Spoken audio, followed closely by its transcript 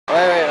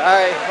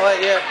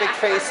yeah, big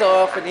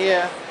face-off, and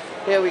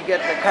here we get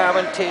the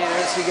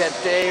commentators. We got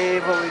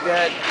Dave, and we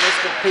got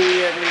Mr.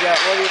 P, and we got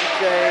William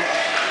J.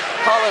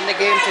 calling the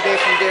game today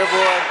from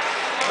Dearborn.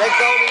 Nick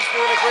Goldie's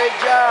doing a great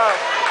job.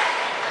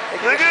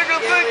 Thank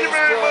you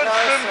very much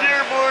from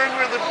Dearborn,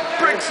 where the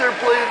pricks are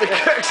playing the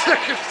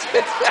cocksuckers.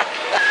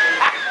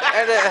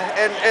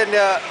 and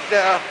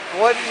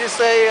what did you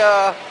say?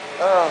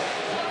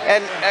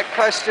 And a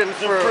question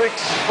for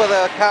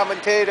the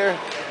commentator.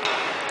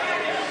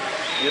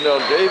 You know,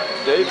 Dave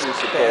used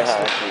to play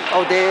hockey.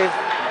 Oh, Dave.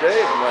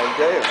 Dave.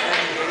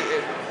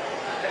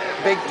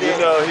 Big Dave. You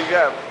know, he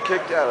got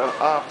kicked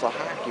off the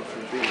hockey for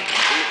beating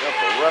up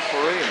a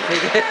referee.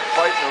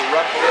 Fighting a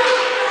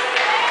referee.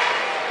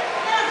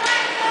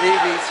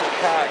 Levy's a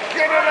cock.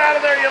 Get him out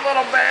of there, you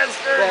little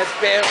bastard! That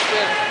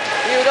bastard.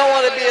 You don't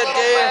want to be a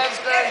Dave.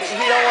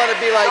 You don't want to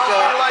be like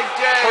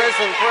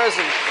prison.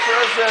 Prison,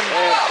 bastard.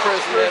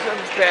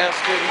 Fucking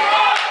bastard.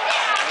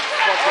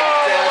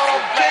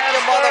 Kick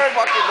the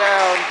motherfucker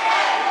down.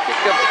 Kick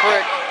the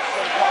prick.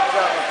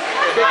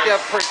 Kick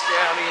that prick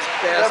down, these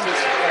bastards.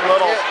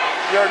 Little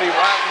dirty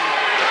rotten.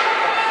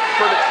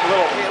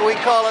 We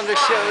calling the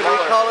show. We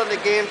calling the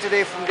game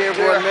today from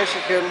Dearborn,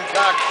 Michigan.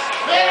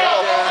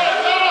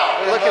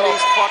 Look at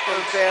these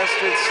fucking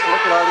bastards.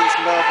 Look at all these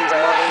mouthies.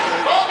 Look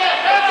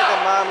at the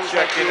mommies.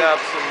 Checking out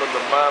some of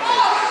the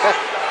mommies.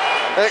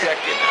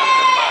 Checking out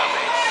the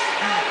mommies.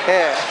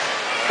 Yeah.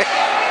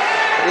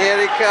 Here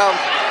they come.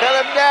 Cut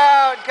him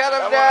down. Cut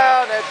him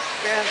down.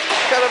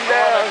 Cut him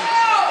down.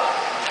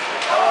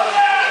 I want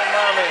to see the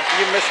mommies.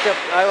 You missed up.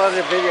 I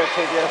wanted to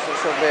videotape you. That's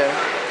so bad.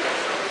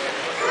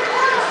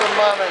 The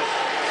mommies.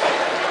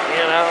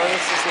 You know,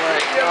 this is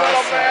like you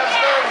little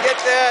bastard.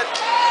 Get that.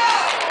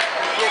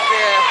 Get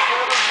there.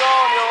 Put him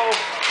on, yo.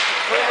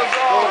 Put him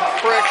on. Little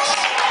pricks.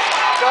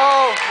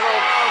 Go,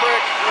 little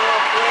prick.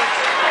 Little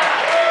pricks.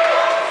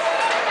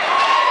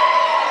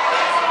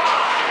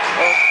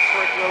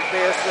 Little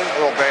bastard.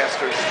 Little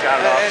bastards. Got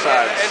it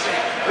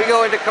offsides. We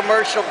go into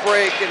commercial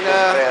break, and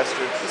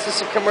bastards. this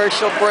is a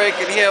commercial break,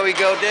 and here we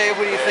go. Dave,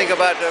 what do you think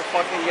about the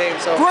fucking game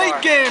so far? Great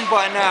game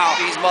by now.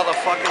 These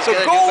motherfuckers.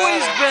 The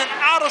goalie's been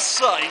out of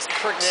sight.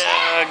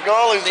 Yeah,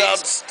 goalie's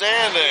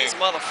outstanding. These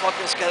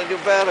motherfuckers gotta do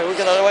better. We're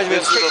gonna otherwise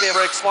we're gonna kick their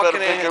fucking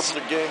pick up ass.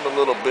 the game a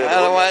little bit.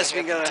 Otherwise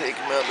we're gonna take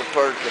them out in the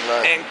park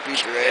and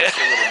beat their ass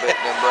a little bit,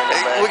 and then bring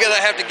them back. We're gonna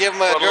have to give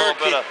them a gurk.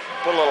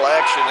 Put a little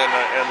action in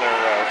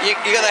their.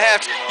 You're gonna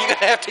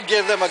have to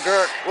give them a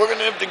gurk. We're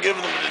gonna have to give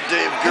them the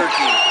Dave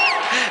Gurky.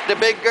 The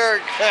big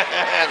gurk.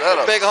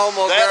 The big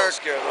homo gurk. That'll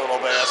scare the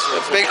little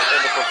bastards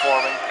into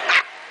performing.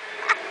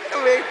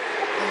 The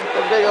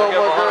big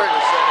homo gurk.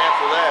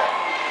 After that.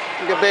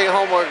 The big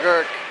homo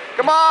gurk.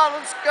 Come on,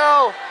 let's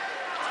go.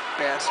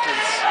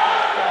 Bastards.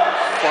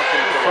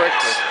 Fucking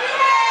pricks.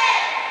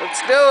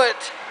 Let's do it.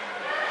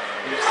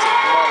 You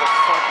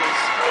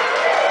motherfuckers.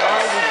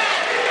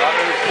 I'm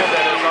gonna kill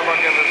that is. I'm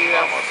gonna give his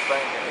mama a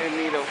spanking. You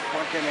need a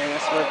fucking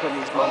ass whipping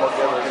these I'm gonna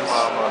give his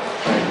mama a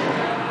spanking.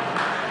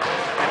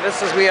 And this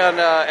is we on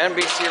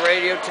NBC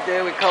Radio today.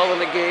 We calling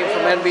the game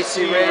from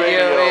NBC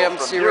Radio,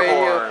 AMC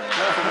Radio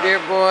from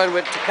Dearborn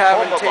with the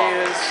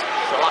commentators,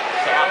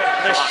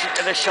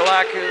 the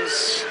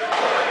shellackers,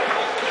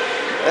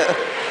 the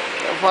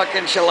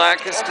fucking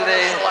shellackers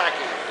today.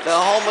 The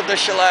home of the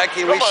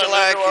shellacky. We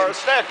shellack. Come on, to our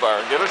snack bar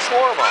and get a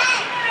shawarma.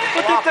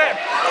 Look at that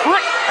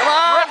prick. Come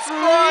on,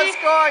 score.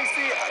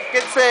 See,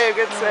 good save.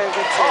 Oh,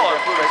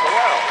 I put it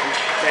out. These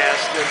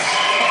bastards.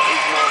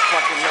 These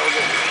motherfucking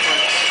no-good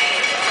pricks.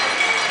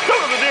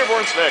 Come to the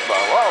Dearborn snack bar.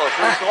 Wow, it's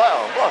first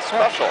allowed. Plus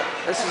special.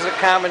 This is a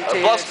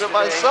commentator. I blessed it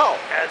myself.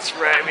 That's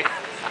right.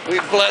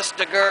 We blessed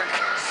the gurk.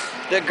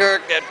 The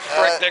gurk, that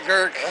frick, the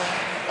gurk.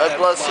 I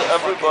bless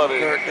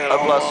everybody. I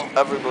bless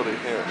everybody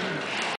here.